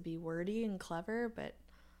able to be wordy and clever, but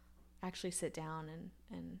actually sit down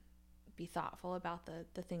and be thoughtful about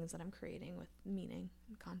the things that I'm creating with meaning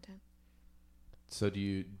and content. So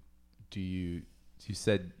you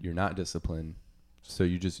said you're not disciplined. So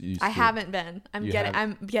I haven't been.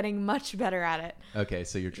 I'm getting much better at it. Okay,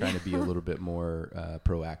 so you're trying to be a little bit more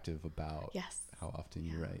proactive about how often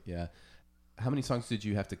you write. Yeah. How many songs did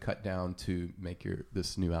you have to cut down to make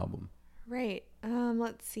this new album? Right.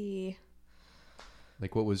 Let's see.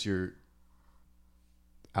 Like, what was your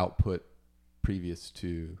output previous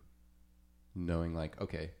to knowing, like,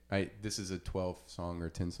 okay, this is a 12 song or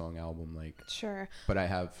 10 song album, like, sure, but I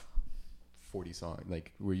have 40 songs.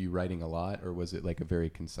 Like, were you writing a lot, or was it like a very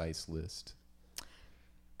concise list?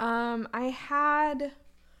 I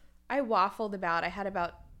waffled about. I had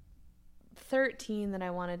about 13 that I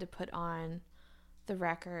wanted to put on the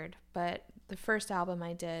record, but the first album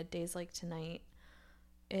I did, Days Like Tonight,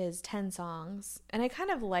 is 10 songs, and I kind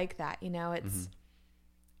of like that. You know,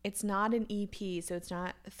 it's not an EP, so it's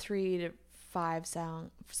not 3 to 5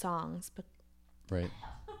 songs, but right.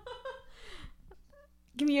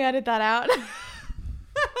 Can you edit that out?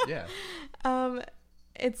 Yeah.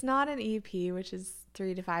 It's not an EP, which is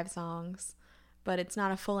 3 to 5 songs, but it's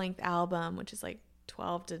not a full-length album, which is like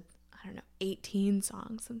 12 to, 18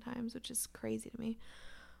 songs sometimes, which is crazy to me.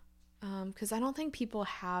 Because I don't think people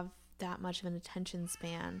have that much of an attention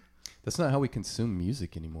span. That's not how we consume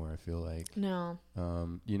music anymore, I feel like. No.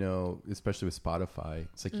 You know, especially with Spotify,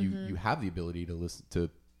 it's like you have the ability to listen to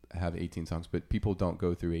have 18 songs, but people don't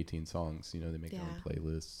go through 18 songs. You know, they make their own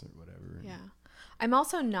playlists or whatever. Yeah. I'm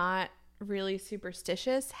also not really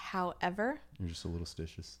superstitious. However, you're just a little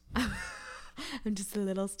stitious. I'm just a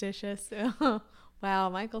little stitious. Wow,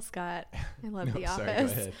 Michael Scott. I love The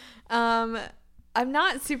Office. Sorry, go ahead. I'm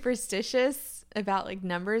not superstitious about, like,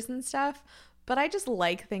 numbers and stuff, but I just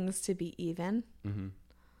like things to be even. Mm-hmm.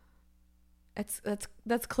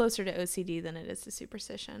 That's closer to OCD than it is to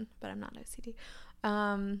superstition, but I'm not OCD.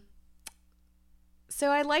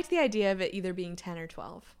 So I liked the idea of it either being 10 or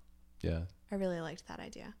 12. Yeah. I really liked that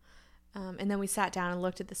idea. And then we sat down and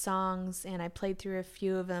looked at the songs, and I played through a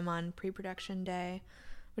few of them on pre-production day,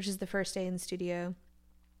 which is the first day in the studio.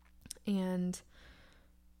 And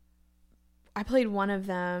I played one of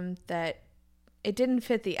them that it didn't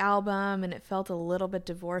fit the album and it felt a little bit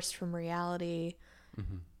divorced from reality.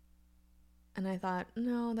 Mm-hmm. And I thought,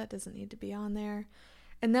 no, that doesn't need to be on there.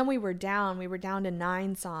 And then we were down to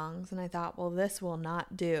 9 songs. And I thought, well, this will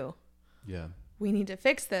not do. Yeah. We need to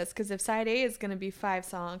fix this, because if side A is going to be 5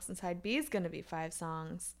 songs and side B is going to be 5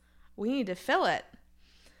 songs, we need to fill it.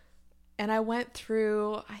 And I went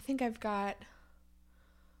through, I think I've got,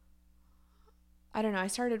 I don't know, I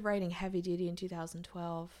started writing Heavy Duty in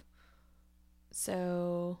 2012.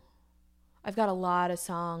 So I've got a lot of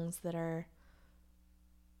songs that are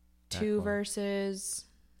 2 verses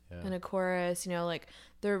and a chorus, you know, like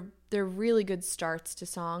they're really good starts to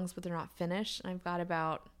songs, but they're not finished. And I've got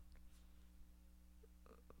about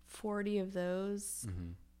 40 of those.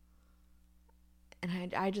 Mm-hmm.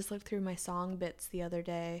 And I just looked through my song bits the other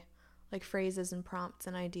day, like phrases and prompts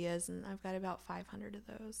and ideas, and I've got about 500 of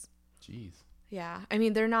those. Jeez. Yeah. I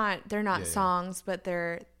mean, they're not songs, but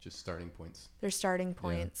they're just starting points. They're starting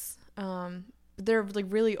points. They're like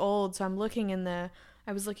really old, so I was looking in that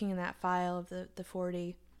file of the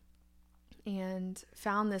 40 and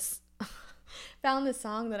found this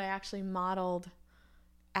song that I actually modeled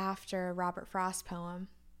after a Robert Frost poem.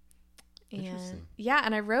 Interesting.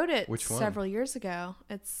 And I wrote it Which one? several years ago.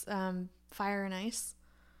 It's Fire and Ice.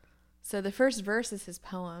 So the first verse is his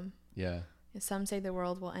poem. Yeah. Some say the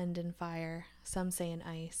world will end in fire, some say in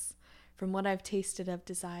ice. From what I've tasted of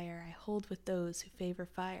desire, I hold with those who favor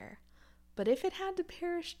fire. But if it had to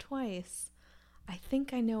perish twice, I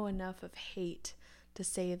think I know enough of hate to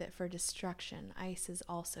say that for destruction, ice is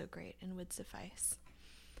also great and would suffice.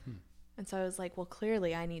 And so I was like, well,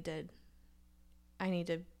 clearly I need to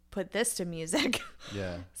put this to music.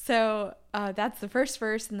 Yeah. So that's the first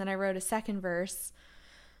verse, and then I wrote a second verse.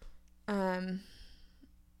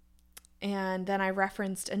 And then I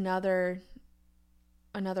referenced another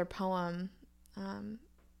poem, and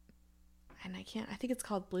I think it's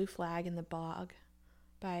called Blue Flag in the Bog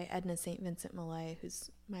by Edna St. Vincent Millay,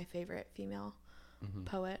 who's my favorite female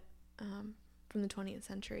poet from the 20th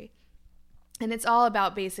century. And it's all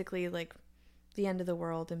about basically like the end of the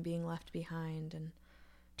world and being left behind and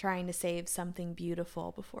trying to save something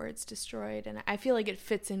beautiful before it's destroyed. And I feel like it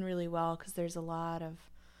fits in really well because there's a lot of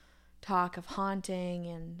talk of haunting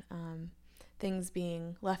and things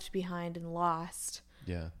being left behind and lost.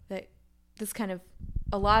 Yeah. That this kind of,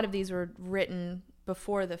 a lot of these were written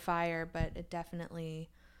before the fire, but it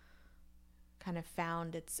definitely kind of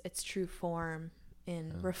found its true form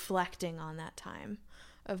in reflecting on that time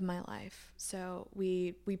of my life. So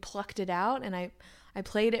we plucked it out, and I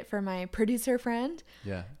played it for my producer friend,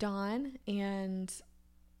 Don, and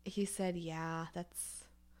he said, man, that's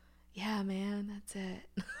it.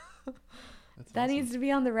 That awesome. needs to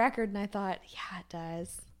be on the record. And I thought, yeah, it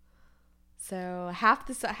does. So half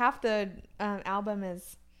the album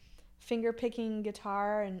is finger picking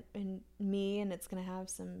guitar and me, and it's gonna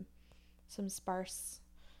have some sparse,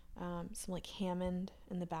 some like Hammond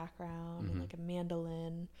in the background and like a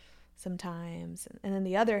mandolin sometimes, and then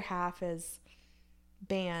the other half is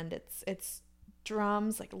band. It's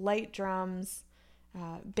drums, like light drums,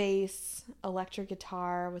 bass, electric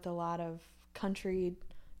guitar with a lot of country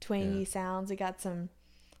twangy sounds. We got some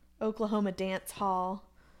Oklahoma dance hall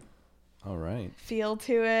feel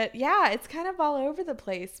to it. Yeah, it's kind of all over the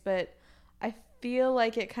place, but I feel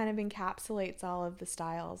like it kind of encapsulates all of the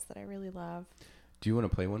styles that I really love. Do you want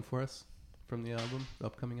to play one for us from the album, the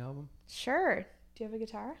upcoming album? Sure. Do you have a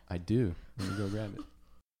guitar? I do. Let me go grab it.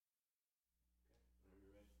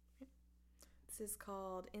 This is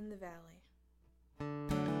called In the Valley.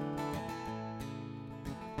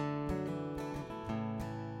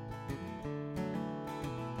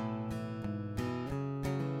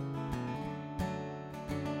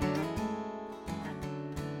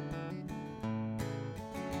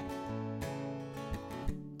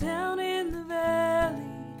 Down in the valley,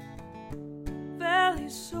 valley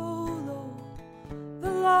so low, the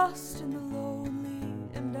lost and the lonely,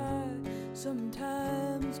 and I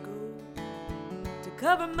sometimes go to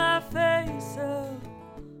cover my face up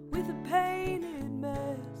with a painted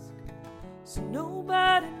mask, so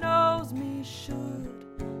nobody knows me should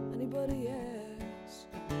anybody ask.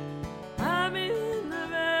 I'm in the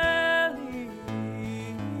valley,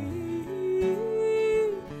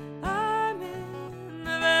 I'm in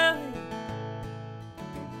the valley,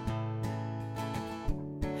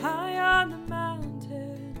 high on the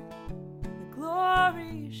mountain, the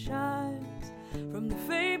glory shines from the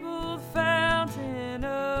fabled fountain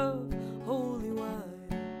of holy wine.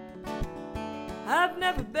 I've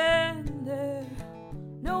never been there,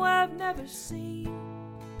 no, I've never seen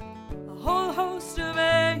whole host of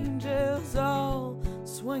angels all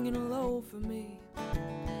swinging low for me.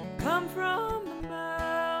 Come from the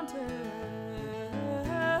mountain,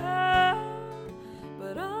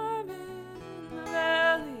 but I'm in the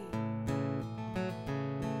valley.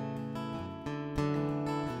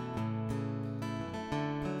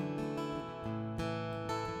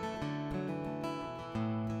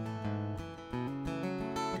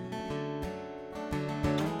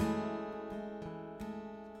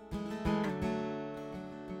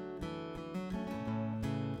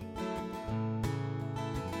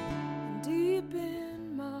 Deep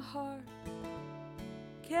in my heart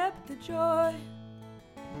kept the joy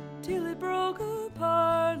till it broke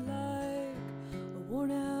apart like a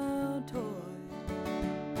worn out toy.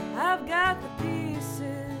 I've got the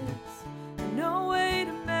pieces and no way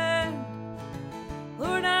to mend.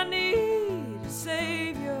 Lord, I need a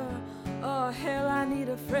savior. Oh hell, I need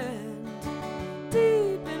a friend.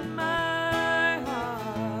 Deep in my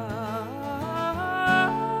heart,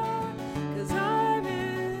 'cause I'm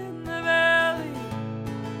in the valley.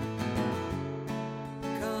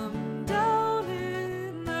 Come down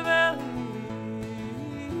in the valley.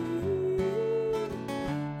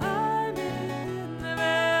 I'm in the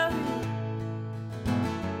valley.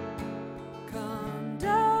 Come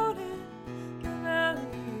down in the valley.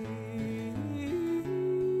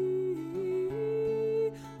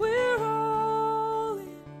 We're all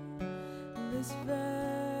in this valley.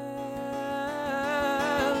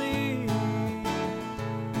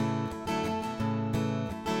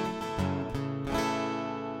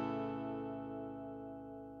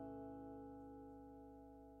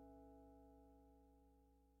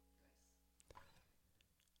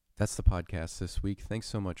 That's the podcast this week. Thanks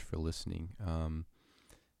so much for listening.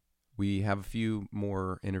 We have a few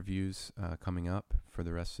more interviews coming up for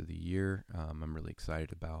the rest of the year. I'm really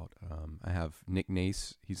excited about. I have Nick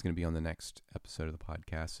Nace. He's going to be on the next episode of the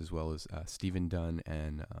podcast, as well as Stephen Dunn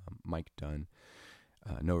and Mike Dunn.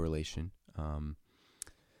 No relation. I'm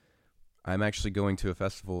actually going to a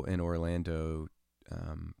festival in Orlando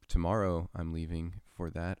tomorrow. I'm leaving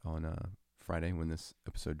for that on Friday when this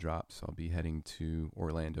episode drops. I'll be heading to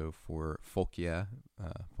Orlando for Folk Yeah,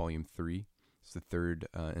 Volume 3. It's the third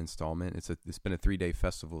installment. It's been a 3-day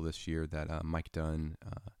festival this year that Mike Dunn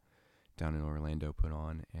down in Orlando put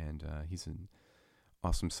on, and he's an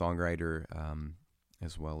awesome songwriter,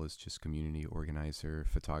 as well as just community organizer,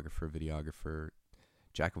 photographer, videographer,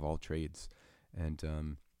 jack of all trades. And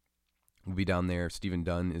we'll be down there. Stephen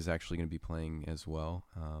Dunn is actually going to be playing as well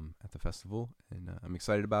at the festival, and I'm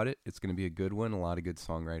excited about it. It's going to be a good one. A lot of good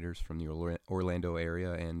songwriters from the Orlando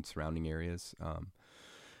area and surrounding areas.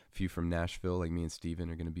 A few from Nashville, like me and Steven,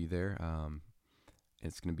 are going to be there.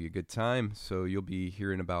 It's going to be a good time, so you'll be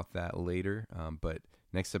hearing about that later. But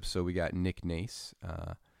next episode, we got Nick Nace.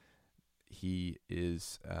 He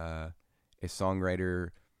is a songwriter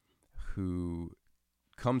who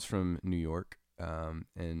comes from New York,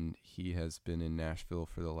 and he has been in Nashville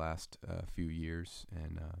for the last few years,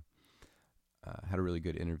 and had a really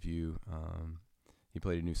good interview. He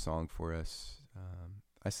played a new song for us.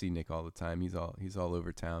 I see Nick all the time. He's all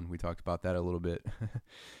over town. We talked about that a little bit.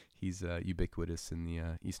 He's ubiquitous in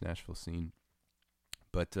the East Nashville scene.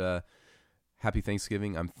 But happy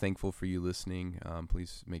Thanksgiving. I'm thankful for you listening.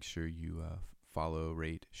 Please make sure you follow,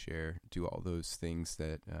 rate, share, do all those things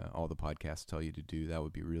that all the podcasts tell you to do. That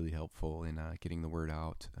would be really helpful in getting the word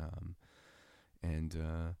out. And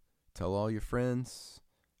tell all your friends.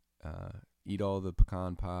 Eat all the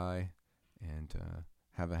pecan pie. And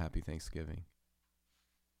have a happy Thanksgiving.